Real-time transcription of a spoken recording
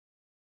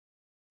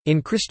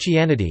In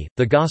Christianity,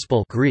 the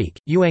Gospel Greek,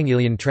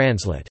 euangelion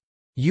translate.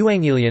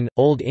 Euangelion,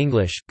 Old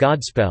English,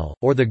 Godspell,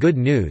 or the Good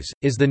News,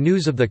 is the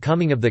news of the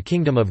coming of the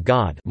Kingdom of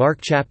God Mark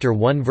chapter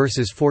 1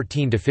 verses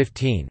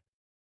 14–15.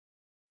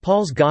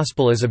 Paul's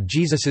Gospel is of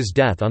Jesus's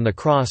death on the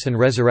cross and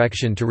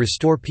resurrection to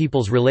restore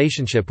people's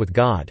relationship with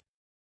God.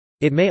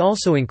 It may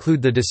also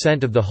include the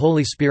descent of the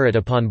Holy Spirit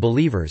upon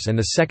believers and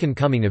the second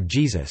coming of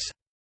Jesus.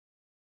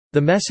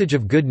 The message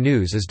of good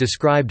news is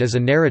described as a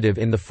narrative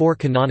in the four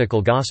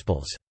canonical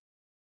Gospels.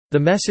 The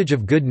message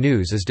of good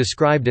news is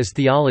described as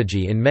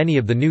theology in many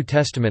of the New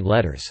Testament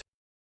letters.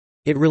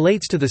 It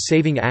relates to the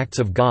saving acts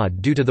of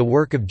God due to the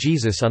work of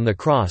Jesus on the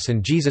cross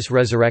and Jesus'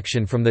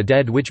 resurrection from the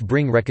dead, which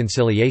bring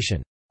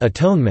reconciliation,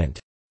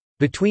 atonement,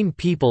 between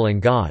people and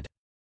God.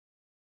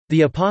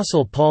 The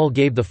Apostle Paul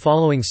gave the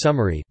following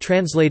summary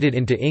translated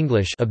into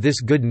English of this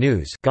good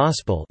news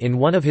gospel in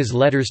one of his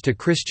letters to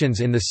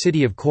Christians in the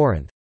city of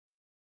Corinth.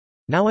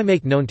 Now I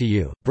make known to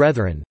you,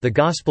 brethren, the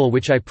gospel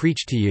which I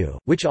preached to you,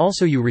 which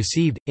also you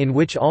received, in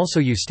which also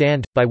you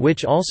stand, by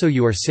which also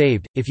you are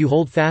saved, if you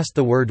hold fast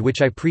the word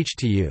which I preached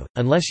to you,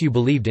 unless you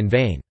believed in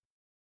vain.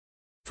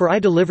 For I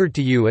delivered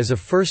to you as of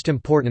first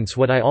importance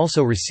what I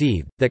also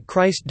received, that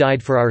Christ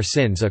died for our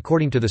sins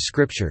according to the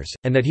Scriptures,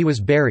 and that he was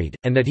buried,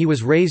 and that he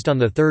was raised on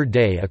the third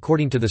day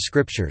according to the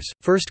Scriptures.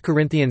 1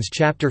 Corinthians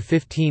chapter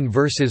 15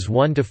 verses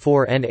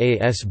 1–4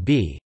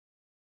 NASB.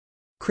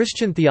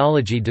 Christian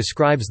theology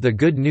describes the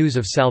good news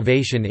of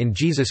salvation in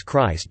Jesus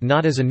Christ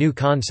not as a new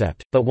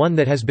concept, but one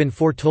that has been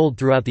foretold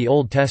throughout the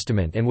Old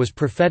Testament and was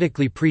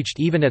prophetically preached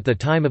even at the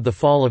time of the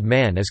fall of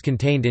man, as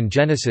contained in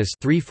Genesis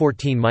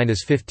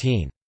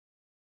 3:14–15.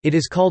 It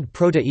is called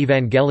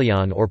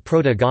proto-evangelion or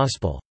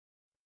proto-gospel.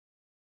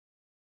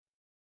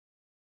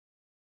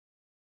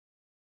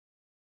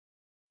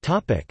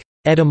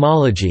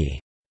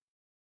 Etymology.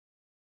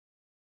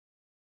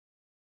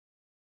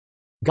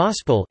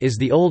 Gospel is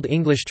the Old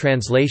English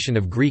translation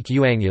of Greek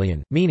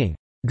euangelion, meaning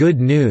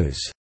good news.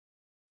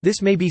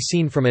 This may be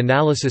seen from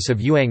analysis of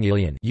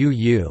euangelion,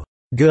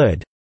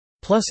 good,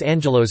 plus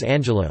angelos,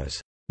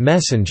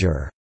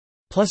 messenger,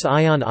 plus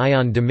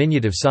ion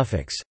diminutive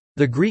suffix.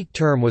 The Greek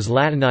term was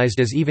Latinized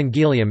as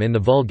evangelium in the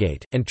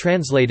Vulgate, and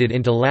translated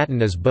into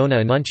Latin as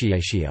bona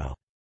annunciatio.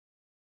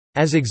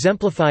 As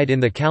exemplified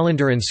in the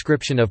calendar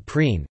inscription of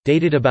Priene,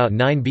 dated about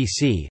 9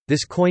 BC,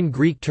 this Koine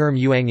Greek term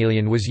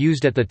euangelion was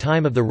used at the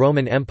time of the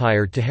Roman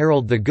Empire to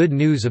herald the good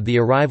news of the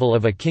arrival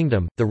of a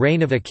kingdom, the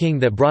reign of a king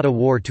that brought a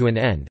war to an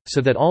end,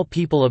 so that all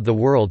people of the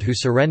world who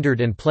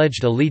surrendered and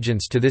pledged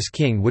allegiance to this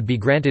king would be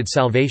granted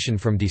salvation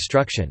from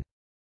destruction.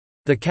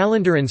 The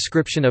calendar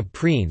inscription of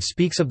Priene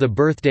speaks of the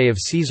birthday of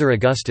Caesar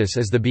Augustus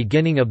as the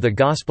beginning of the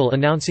Gospel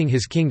announcing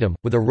his kingdom,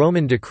 with a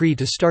Roman decree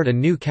to start a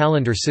new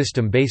calendar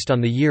system based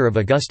on the year of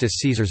Augustus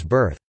Caesar's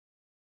birth.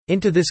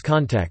 Into this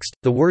context,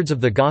 the words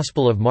of the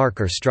Gospel of Mark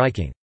are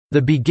striking,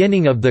 "The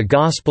beginning of the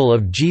Gospel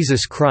of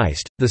Jesus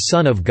Christ, the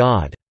Son of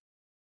God."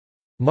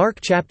 Mark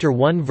chapter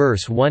 1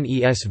 verse 1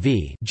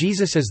 ESV.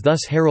 Jesus is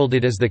thus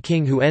heralded as the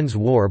king who ends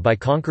war by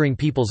conquering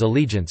people's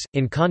allegiance,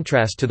 in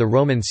contrast to the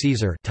Roman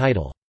Caesar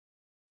title.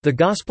 The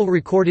Gospel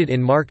recorded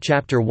in Mark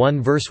chapter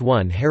 1 verse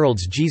 1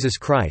 heralds Jesus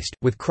Christ,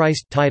 with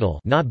Christ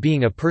title not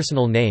being a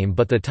personal name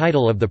but the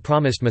title of the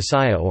promised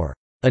Messiah or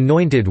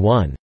Anointed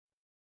One.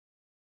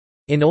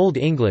 In Old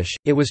English,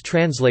 it was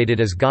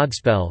translated as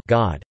Godspell,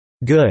 God,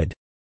 good,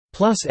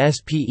 plus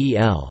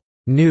spell,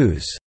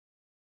 news.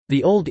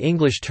 The Old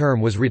English term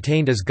was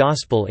retained as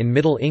gospel in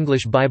Middle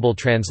English Bible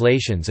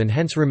translations and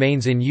hence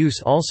remains in use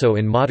also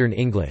in modern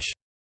English.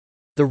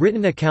 The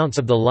written accounts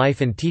of the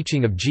life and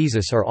teaching of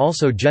Jesus are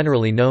also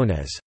generally known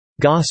as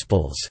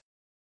Gospels.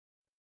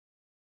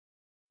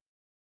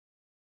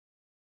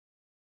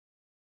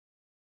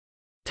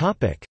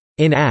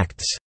 In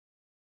Acts.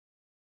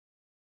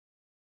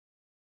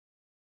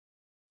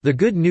 The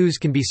good news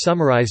can be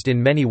summarized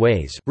in many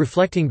ways,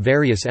 reflecting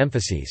various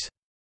emphases.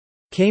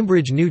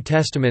 Cambridge New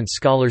Testament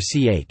scholar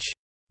C.H.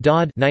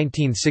 Dodd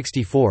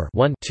 1964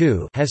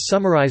 has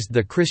summarized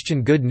the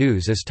Christian good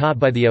news as taught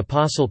by the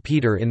Apostle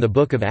Peter in the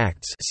Book of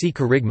Acts, see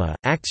Kerygma,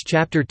 Acts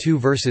chapter 2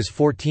 verses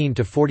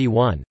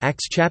 14–41,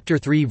 Acts chapter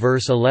 3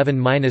 verse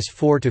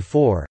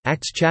 11–4–4,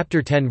 Acts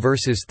chapter 10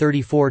 verses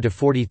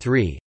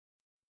 34–43.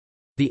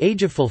 The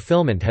age of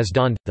fulfillment has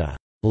dawned, the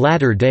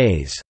latter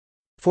days,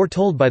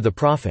 foretold by the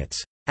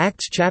prophets.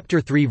 Acts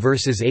chapter 3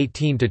 verses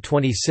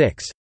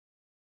 18–26.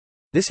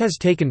 This has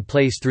taken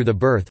place through the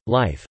birth,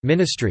 life,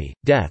 ministry,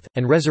 death,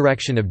 and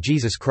resurrection of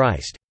Jesus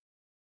Christ.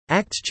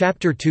 Acts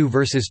chapter 2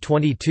 verses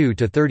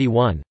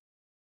 22–31.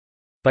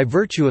 By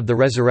virtue of the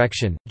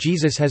resurrection,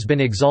 Jesus has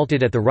been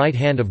exalted at the right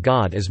hand of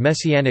God as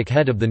messianic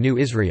head of the new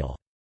Israel.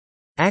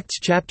 Acts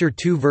chapter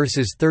 2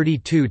 verses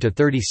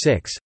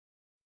 32–36.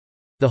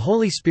 The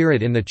Holy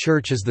Spirit in the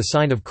Church is the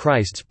sign of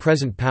Christ's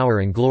present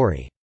power and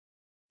glory.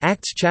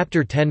 Acts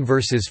chapter 10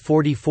 verses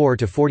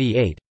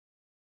 44–48.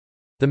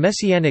 The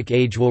Messianic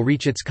age will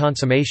reach its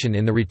consummation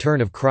in the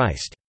return of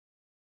Christ.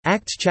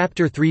 Acts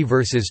chapter 3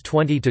 verses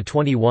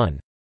 20–21.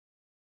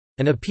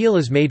 An appeal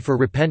is made for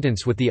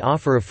repentance with the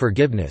offer of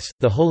forgiveness,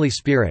 the Holy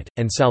Spirit,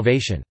 and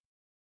salvation.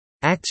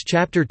 Acts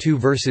chapter 2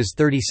 verses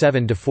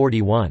 37 to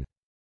 41.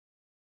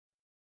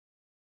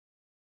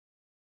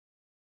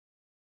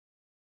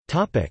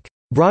 Topic: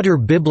 Broader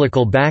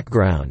biblical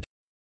background.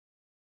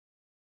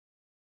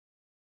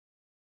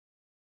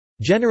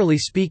 Generally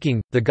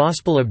speaking, the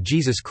Gospel of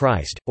Jesus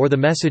Christ, or the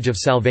message of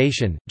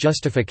salvation,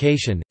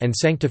 justification, and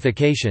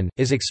sanctification,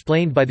 is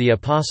explained by the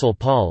Apostle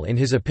Paul in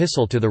his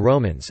epistle to the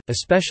Romans,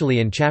 especially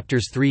in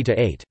chapters 3 to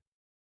 8.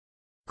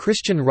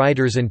 Christian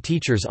writers and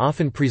teachers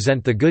often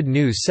present the good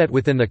news set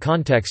within the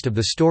context of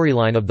the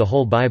storyline of the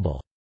whole Bible.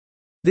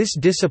 This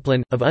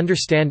discipline, of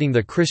understanding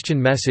the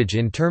Christian message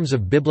in terms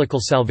of biblical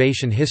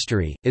salvation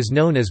history, is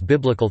known as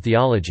biblical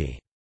theology.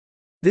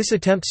 This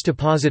attempts to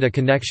posit a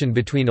connection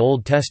between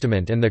Old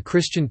Testament and the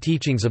Christian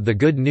teachings of the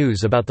good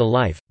news about the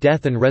life,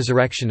 death and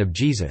resurrection of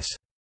Jesus.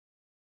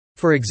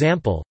 For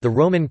example, the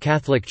Roman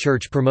Catholic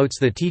Church promotes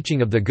the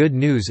teaching of the good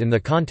news in the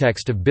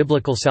context of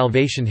biblical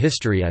salvation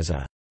history as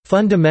a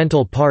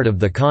fundamental part of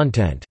the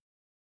content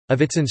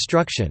of its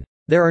instruction.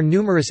 There are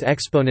numerous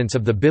exponents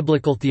of the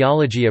biblical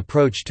theology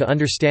approach to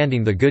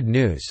understanding the good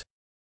news.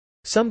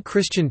 Some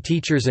Christian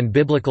teachers and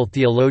biblical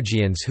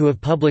theologians who have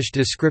published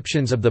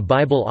descriptions of the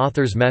Bible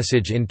author's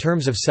message in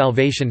terms of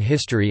salvation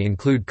history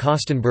include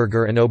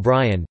Kostenberger and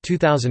O'Brien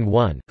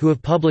 2001, who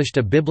have published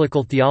A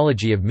Biblical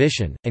Theology of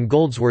Mission, and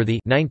Goldsworthy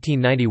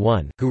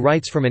 1991, who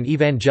writes from an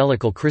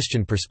evangelical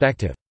Christian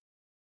perspective.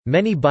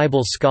 Many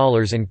Bible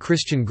scholars and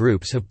Christian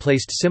groups have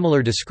placed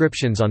similar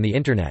descriptions on the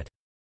Internet.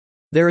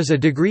 There is a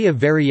degree of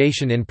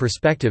variation in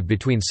perspective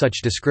between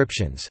such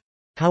descriptions.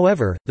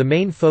 However, the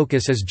main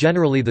focus is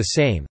generally the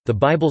same. The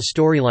Bible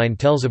storyline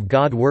tells of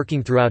God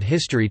working throughout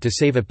history to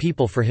save a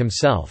people for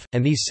himself,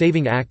 and these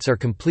saving acts are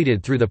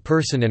completed through the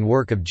person and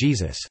work of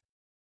Jesus.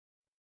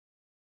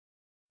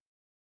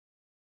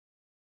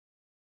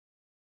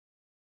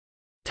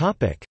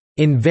 Topic: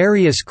 In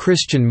various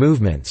Christian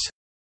movements.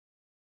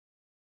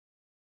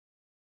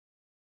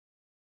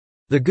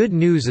 The good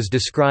news is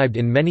described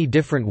in many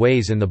different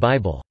ways in the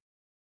Bible.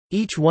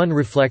 Each one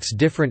reflects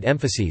different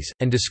emphases,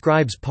 and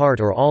describes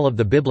part or all of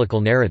the biblical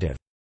narrative.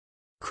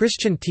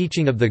 Christian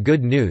teaching of the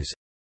good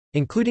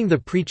news—including the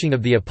preaching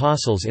of the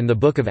apostles in the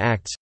book of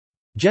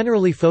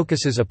Acts—generally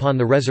focuses upon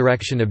the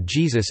resurrection of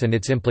Jesus and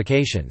its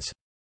implications.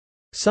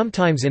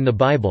 Sometimes in the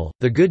Bible,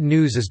 the good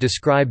news is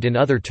described in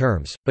other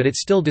terms, but it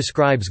still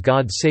describes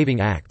God's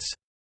saving acts.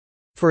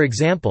 For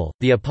example,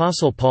 the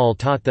Apostle Paul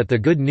taught that the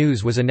good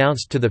news was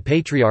announced to the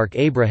patriarch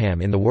Abraham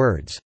in the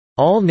words,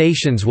 "All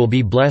nations will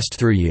be blessed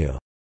through you."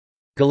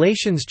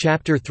 Galatians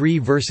chapter 3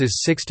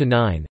 verses 6 to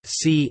 9,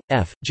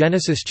 cf.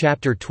 Genesis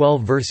chapter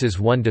 12 verses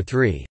 1 to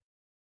 3.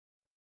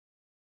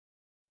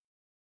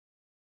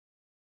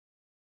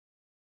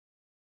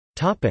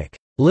 Topic: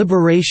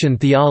 Liberation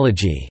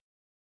theology.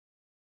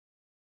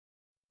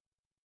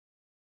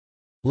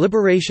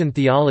 Liberation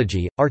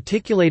theology,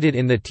 articulated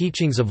in the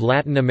teachings of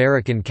Latin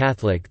American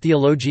Catholic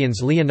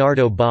theologians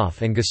Leonardo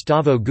Boff and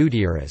Gustavo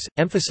Gutierrez,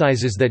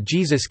 emphasizes that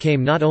Jesus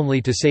came not only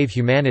to save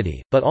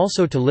humanity, but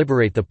also to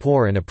liberate the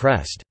poor and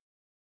oppressed.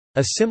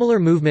 A similar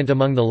movement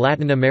among the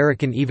Latin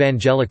American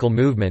evangelical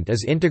movement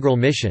is integral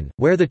mission,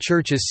 where the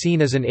Church is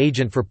seen as an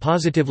agent for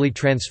positively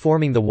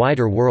transforming the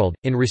wider world,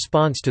 in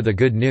response to the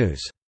good news.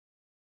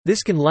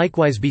 This can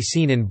likewise be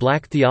seen in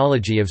black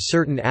theology of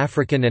certain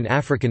African and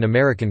African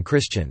American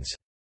Christians.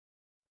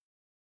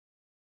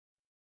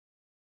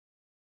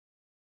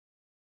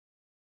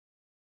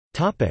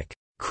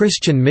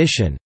 Christian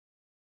mission.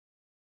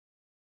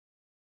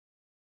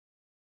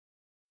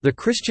 The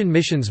Christian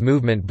missions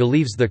movement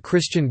believes the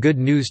Christian good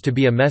news to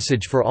be a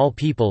message for all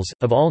peoples,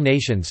 of all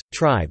nations,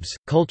 tribes,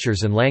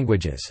 cultures and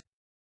languages.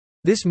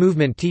 This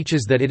movement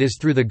teaches that it is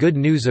through the good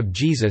news of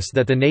Jesus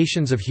that the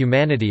nations of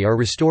humanity are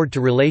restored to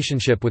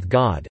relationship with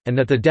God, and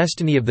that the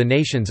destiny of the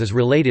nations is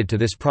related to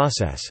this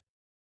process.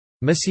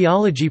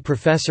 Missiology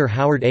professor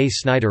Howard A.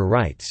 Snyder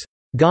writes,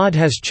 God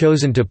has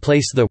chosen to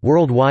place the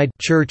worldwide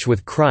church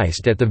with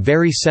Christ at the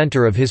very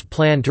center of his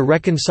plan to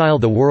reconcile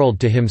the world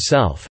to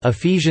himself.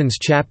 Ephesians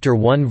chapter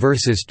 1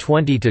 verses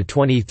 20 to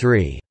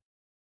 23.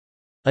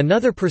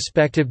 Another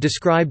perspective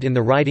described in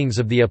the writings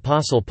of the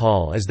Apostle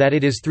Paul is that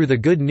it is through the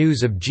good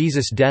news of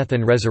Jesus' death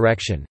and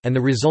resurrection, and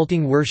the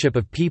resulting worship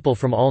of people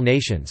from all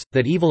nations,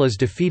 that evil is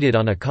defeated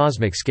on a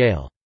cosmic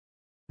scale.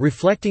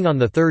 Reflecting on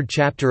the third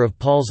chapter of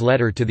Paul's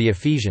letter to the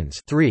Ephesians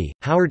 3,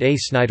 Howard A.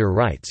 Snyder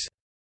writes,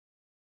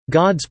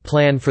 God's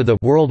plan for the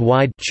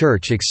worldwide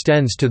church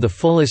extends to the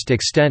fullest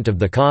extent of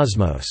the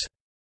cosmos.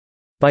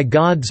 By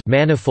God's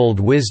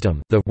manifold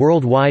wisdom, the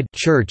worldwide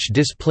church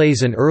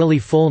displays an early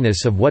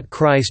fullness of what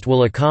Christ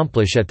will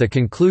accomplish at the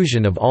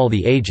conclusion of all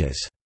the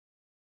ages.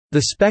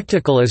 The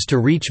spectacle is to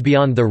reach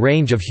beyond the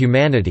range of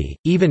humanity,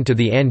 even to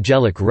the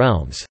angelic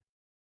realms.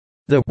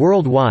 The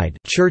worldwide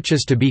church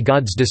is to be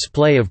God's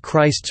display of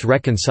Christ's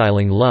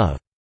reconciling love.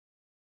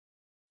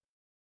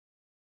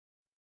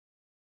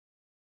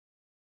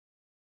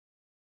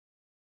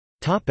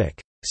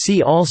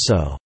 See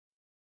also: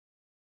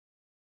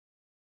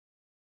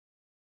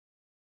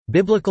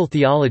 Biblical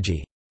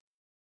theology,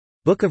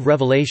 Book of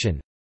Revelation,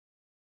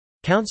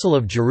 Council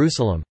of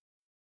Jerusalem,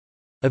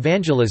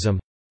 Evangelism,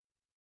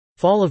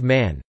 Fall of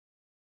man,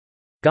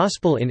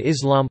 Gospel in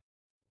Islam,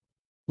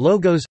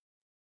 Logos,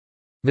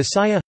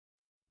 Messiah,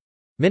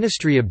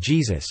 Ministry of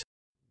Jesus,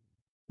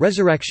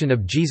 Resurrection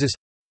of Jesus,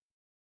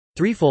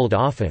 Threefold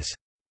office.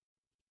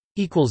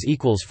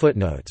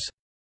 Footnotes